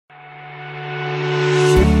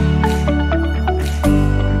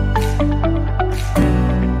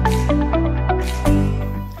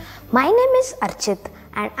is Archit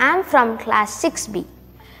and I am from class 6B.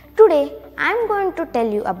 Today I am going to tell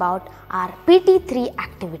you about our PT3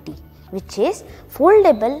 activity, which is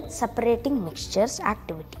foldable separating mixtures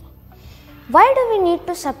activity. Why do we need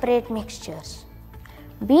to separate mixtures?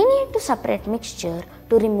 We need to separate mixture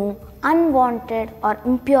to remove unwanted or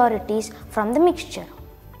impurities from the mixture.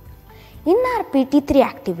 In our PT3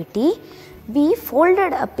 activity, we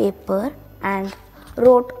folded a paper and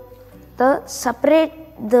wrote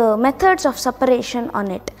the methods of separation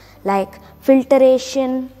on it, like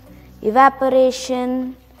filtration,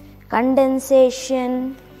 evaporation,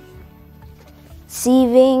 condensation,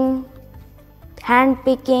 sieving, hand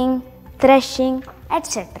picking, threshing,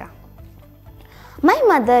 etc. My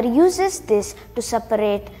mother uses this to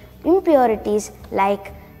separate impurities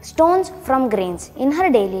like stones from grains in her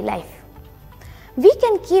daily life. We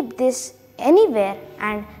can keep this anywhere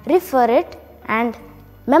and refer it and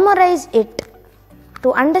memorize it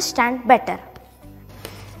to understand better.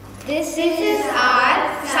 This is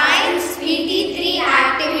our science